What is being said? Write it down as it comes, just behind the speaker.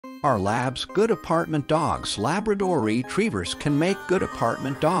Are Labs good apartment dogs? Labrador Retrievers can make good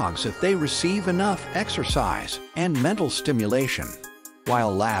apartment dogs if they receive enough exercise and mental stimulation.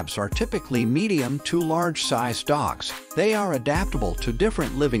 While Labs are typically medium to large-sized dogs, they are adaptable to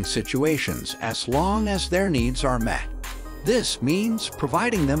different living situations as long as their needs are met. This means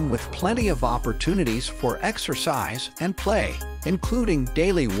providing them with plenty of opportunities for exercise and play, including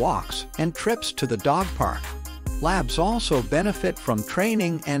daily walks and trips to the dog park. Labs also benefit from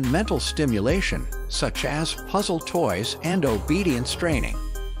training and mental stimulation, such as puzzle toys and obedience training.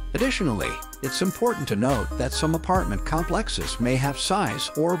 Additionally, it's important to note that some apartment complexes may have size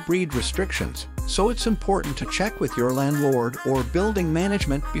or breed restrictions, so it's important to check with your landlord or building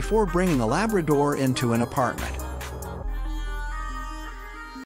management before bringing a Labrador into an apartment.